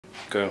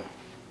Go.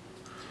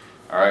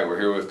 All right, we're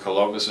here with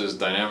Columbus's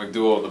dynamic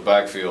duo in the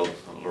backfield,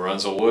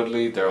 Lorenzo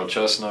Woodley, Daryl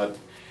Chestnut.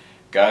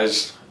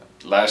 Guys,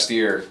 last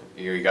year,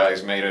 you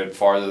guys made it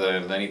farther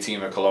than any team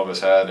that Columbus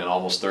had in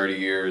almost 30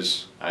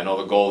 years. I know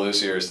the goal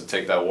this year is to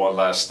take that one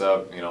last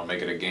step,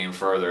 make it a game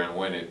further and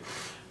win it.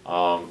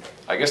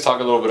 I guess talk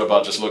a little bit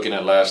about just looking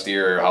at last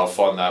year, how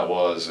fun that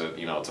was,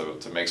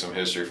 to make some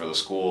history for the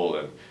school,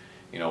 and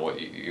what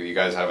you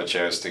guys have a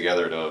chance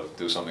together to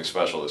do something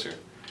special this year.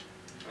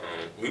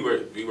 We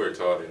worked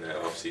hard in that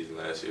off season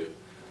last year,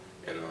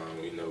 and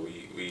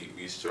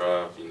we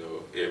strive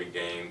every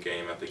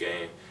game after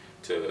game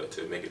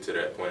to make it to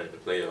that point in the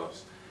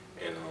playoffs,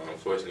 and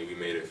unfortunately we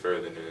made it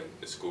further than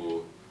the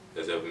school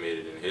has ever made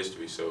it in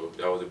history. So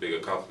that was a big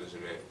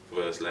accomplishment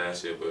for us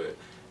last year, but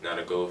now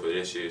the goal for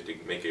this year is to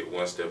make it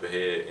one step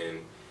ahead,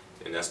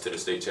 and that's to the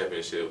state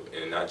championship,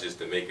 and not just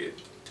to make it,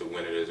 to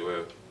win it as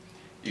well.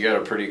 You got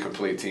a pretty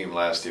complete team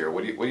last year.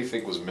 What do you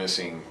think was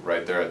missing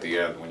right there at the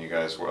end when you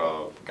guys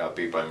got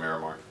beat by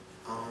Miramar?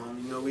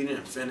 We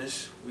didn't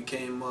finish. We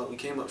came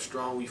up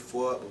strong. We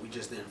fought, but we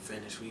just didn't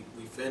finish. We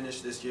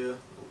finished this year.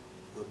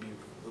 We'll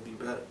be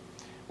better.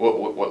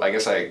 What I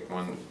guess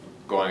when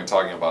going and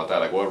talking about that,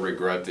 like, what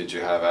regret did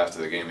you have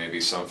after the game? Maybe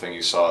something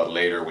you saw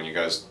later when you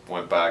guys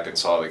went back and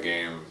saw the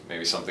game.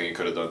 Maybe something you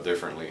could have done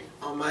differently.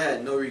 I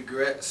had no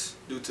regrets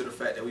due to the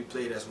fact that we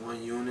played as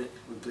one unit.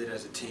 We played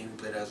as a team.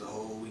 We played as a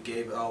whole. We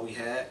gave it all we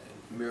had.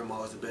 And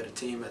Miramar was a better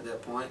team at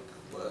that point.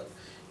 But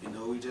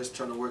we just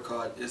trying to work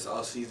hard this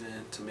off season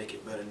to make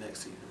it better next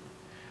season.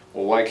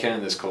 Well, why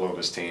can't this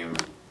Columbus team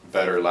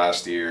better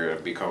last year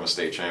and become a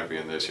state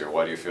champion this year?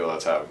 Why do you feel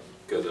that's happening?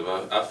 Because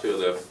I feel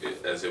that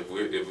if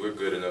we're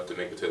good enough to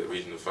make it to the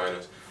regional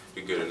finals,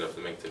 we're good enough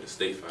to make it to the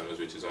state finals,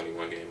 which is only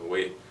one game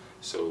away.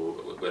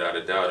 So without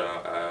a doubt,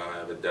 I don't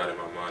have a doubt in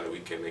my mind that we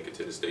can make it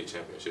to the state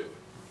championship.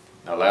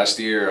 Now last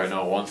year, I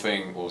know one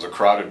thing was a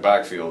crowded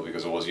backfield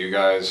because it was you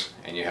guys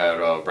and you had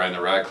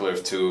Brandon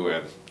Radcliffe too,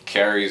 and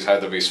carries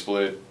had to be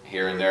split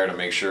here and there to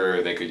make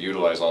sure they could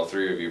utilize all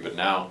three of you. But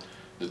now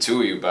the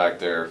two of you back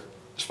there,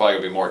 there's probably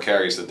going to be more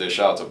carries to dish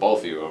out to both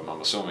of you,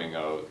 I'm assuming.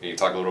 Can you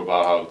talk a little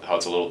about how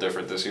it's a little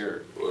different this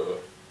year? Well,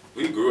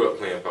 we grew up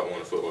playing Pop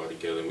 1 football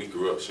together, and we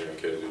grew up sharing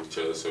carries with each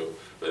other. So,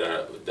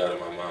 without doubt in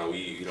my mind,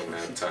 we don't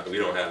have time. We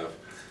don't have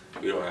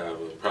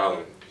a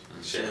problem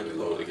sharing the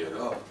load together.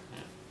 Yeah.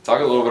 Talk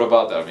a little bit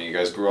about that. I mean, you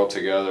guys grew up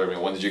together. I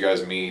mean, when did you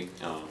guys meet?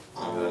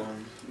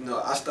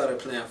 I started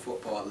playing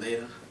football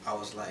later. I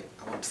was like,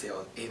 I want to say I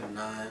was 8 or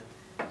 9.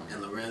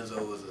 And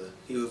Lorenzo was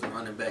a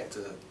running back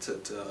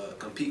to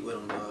compete with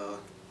him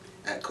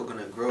at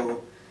Coconut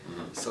Grove.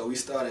 So we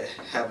started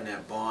having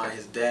that bond.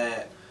 His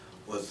dad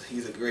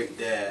he's a great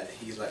dad.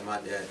 He's like my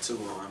dad too.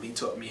 He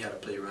taught me how to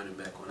play running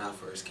back when I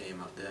first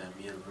came out there.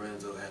 Me and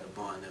Lorenzo had a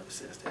bond ever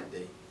since that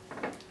day.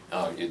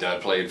 Your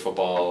dad played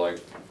football like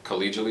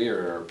collegiately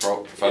or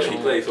professionally? Yeah,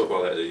 he played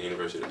football at the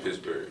University of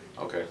Pittsburgh.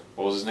 Okay.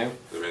 What was his name?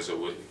 Lorenzo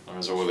Woodley.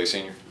 Lorenzo Woodley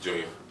Sr.?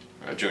 Junior.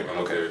 Junior.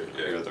 Okay.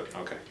 Yeah.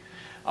 Okay.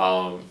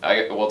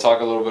 We'll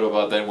talk a little bit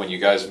about then when you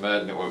guys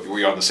met. Were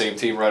you on the same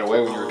team right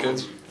away when you were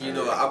kids?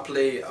 I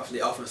played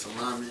offensive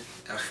lineman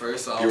at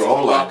first. So you were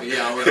O-line?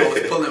 Yeah, I was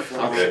pulling for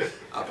him. Okay.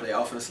 I played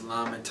offensive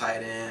lineman,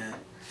 tight end,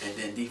 and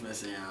then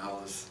defense end. I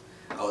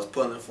was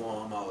pulling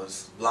for him. I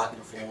was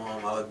blocking for him.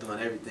 I was doing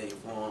everything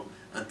for him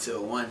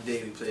until one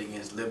day we played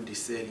against Liberty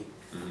City,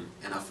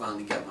 and I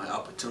finally got my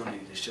opportunity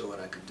to show what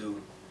I could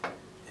do,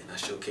 and I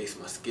showcased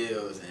my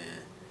skills.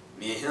 And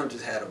me and him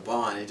just had a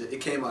bond.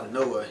 It came out of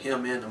nowhere.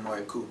 Him and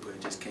Amari Cooper,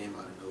 it just came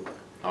out of nowhere.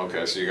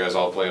 Okay, so you guys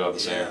all played on the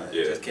same.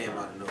 Yeah, it just came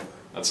out of nowhere.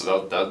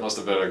 That must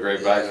have been a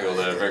great backfield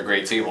and a very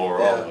great team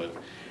overall.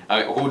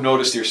 But who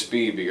noticed your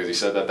speed? Because you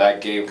said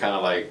that game kind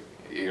of like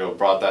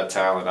brought that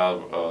talent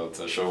out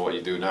to show what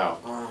you do now.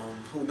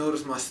 Who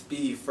noticed my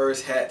speed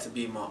first had to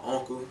be my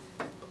uncle.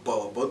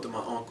 Both of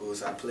my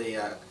uncles. I played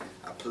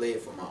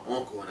for my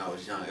uncle when I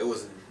was young. It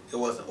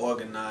wasn't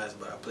organized,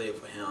 but I played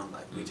for him.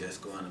 Like, we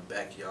just go in the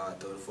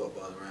backyard, throw the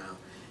football around.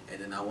 And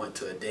then I went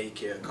to a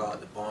daycare called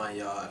the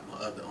Barnyard.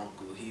 My other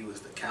uncle, he was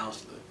the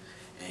counselor,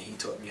 and he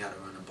taught me how to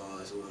run the ball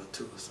as well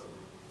too. So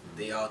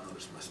they all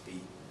noticed my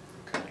speed.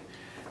 Okay.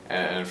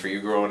 And for you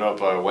growing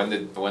up, when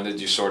did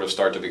you sort of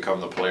start to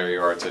become the player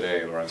you are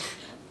today, Lorenzo?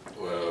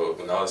 Well,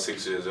 when I was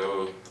 6 years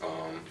old,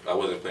 I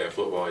wasn't playing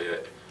football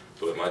yet.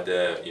 But my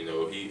dad, he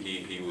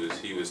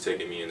was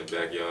taking me in the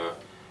backyard,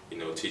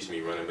 teaching me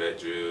running back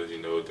drills,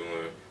 doing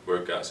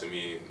workouts with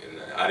me,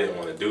 and I didn't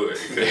want to do it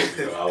because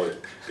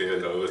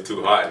it was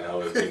too hot and I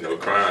was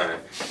crying,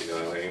 I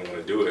didn't want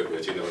to do it.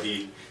 But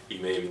he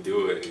made me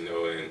do it, and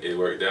it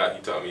worked out.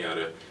 He taught me how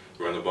to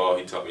run the ball.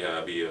 He taught me how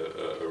to be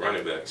a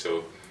running back.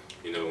 So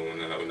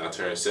when I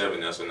turned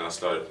 7, that's when I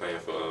started playing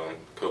for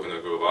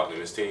Coconut Grove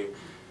Optimist team.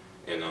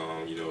 And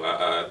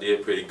I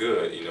did pretty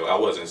good. I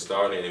wasn't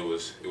starting. It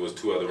was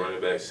 2 other running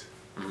backs,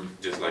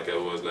 just like I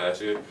was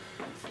last year.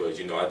 But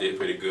I did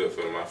pretty good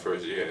for my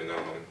first year, and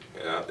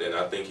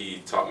I think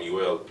he taught me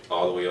well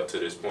all the way up to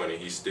this point, and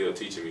he's still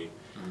teaching me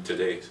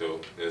today. So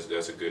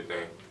that's a good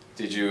thing.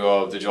 Did you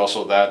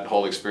also, that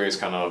whole experience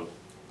kind of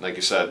like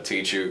you said,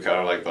 teach you kind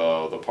of like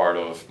the part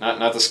of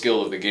not the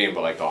skill of the game,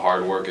 but like the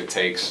hard work it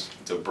takes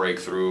to break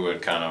through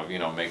and kind of, you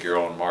know, make your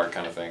own mark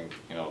kind of thing,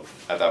 you know,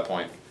 at that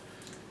point?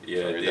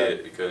 Yeah, it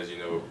did, because you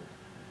know,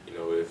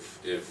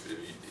 if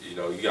you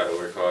know, you got to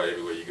work hard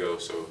everywhere you go.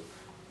 So,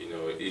 you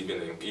know,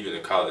 even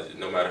in college,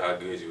 no matter how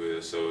good you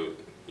is, so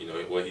you know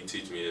what he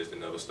teach me is to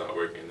never stop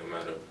working, no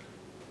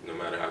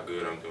matter how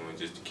good I'm doing,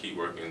 just to keep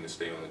working to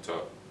stay on the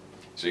top.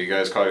 So you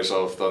guys call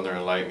yourself Thunder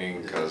and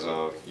Lightning because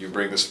you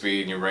bring the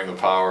speed and you bring the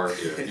power.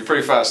 Yeah. You're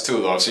pretty fast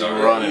too, though. I've seen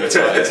you run, and it's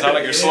not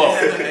like you're slow.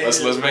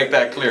 Let's make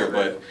that clear.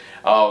 But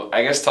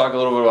I guess talk a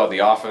little bit about the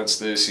offense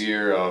this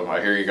year.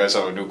 I hear you guys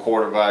have a new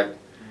quarterback.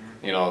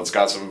 You know, it's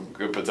got some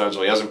good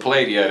potential. He hasn't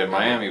played yet in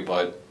Miami,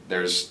 but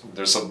there's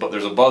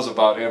a buzz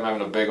about him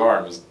having a big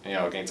arm. You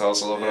know, can you tell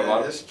us a little bit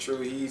about it? That's true.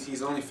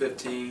 He's only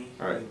 15.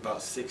 Right. He's about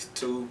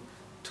 6'2",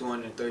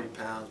 230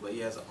 pounds, but he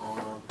has an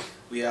arm.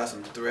 We have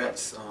some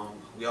threats.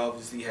 We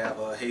obviously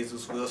have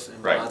Jesus Wilson,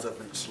 who lines up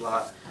in the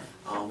slot.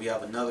 We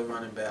have another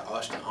running back,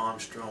 Austin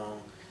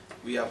Armstrong.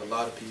 We have a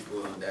lot of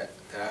people that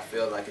I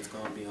feel like it's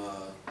going to be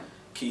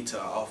key to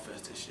our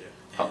offense this year.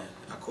 And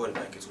our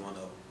quarterback is one of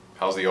them.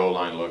 How's the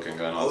O-line looking?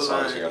 I know it's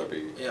obviously got to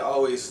be. It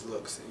always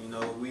looks, you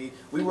know, we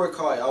work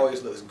hard. It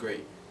always looks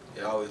great.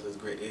 It always looks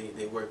great.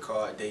 They work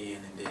hard day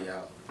in and day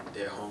out.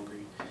 They're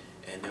hungry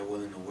and they're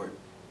willing to work.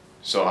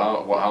 So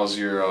how's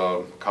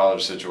your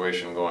college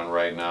situation going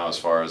right now, as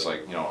far as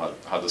like, you know,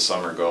 how'd the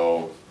summer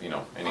go? You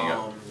know, any?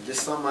 This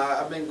summer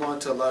I've been going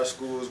to a lot of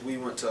schools. We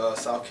went to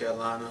South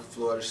Carolina,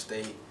 Florida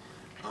State.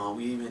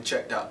 We even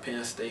checked out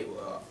Penn State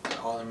with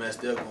all the mess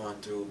they're going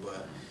through.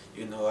 But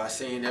you know, I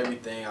seen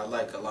everything. I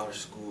like a lot of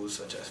schools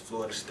such as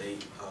Florida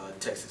State,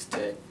 Texas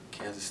Tech,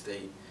 Kansas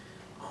State,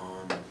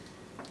 and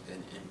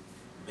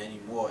many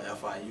more.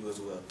 FIU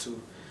as well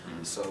too.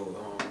 So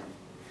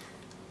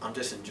I'm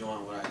just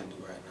enjoying what I can do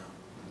right now.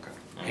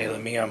 Hey,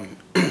 let me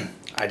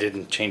I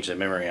didn't change the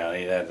memory on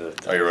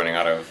it. Oh, you're running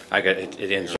out of. I got it. It ends.